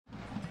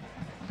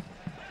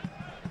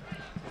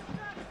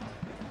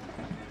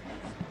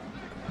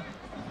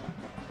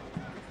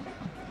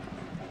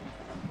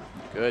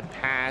Good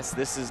pass.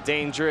 This is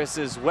dangerous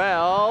as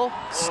well.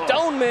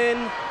 Stoneman,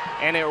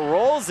 and it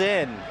rolls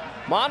in.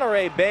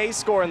 Monterey Bay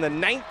score in the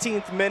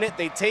 19th minute.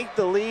 They take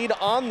the lead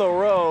on the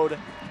road.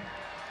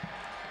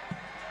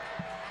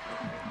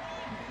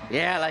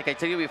 Yeah, like I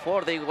told you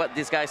before,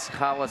 these guys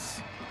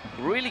was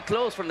really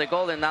close from the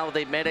goal, and now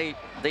they made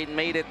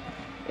it,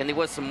 and it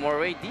was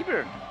Morey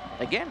deeper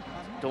again.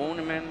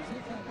 Stoneman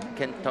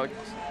can touch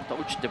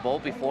the ball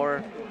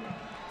before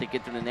they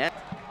get to the net.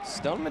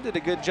 Stoneman did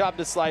a good job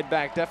to slide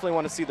back. Definitely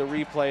want to see the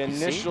replay.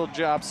 Initial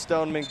job,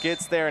 Stoneman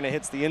gets there, and it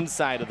hits the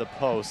inside of the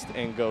post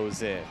and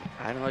goes in.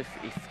 I don't know if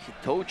he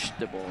touched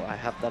the ball. I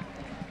have that.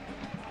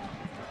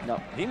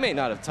 No. He may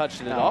not have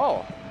touched it at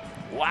all.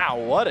 Wow,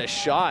 what a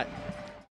shot.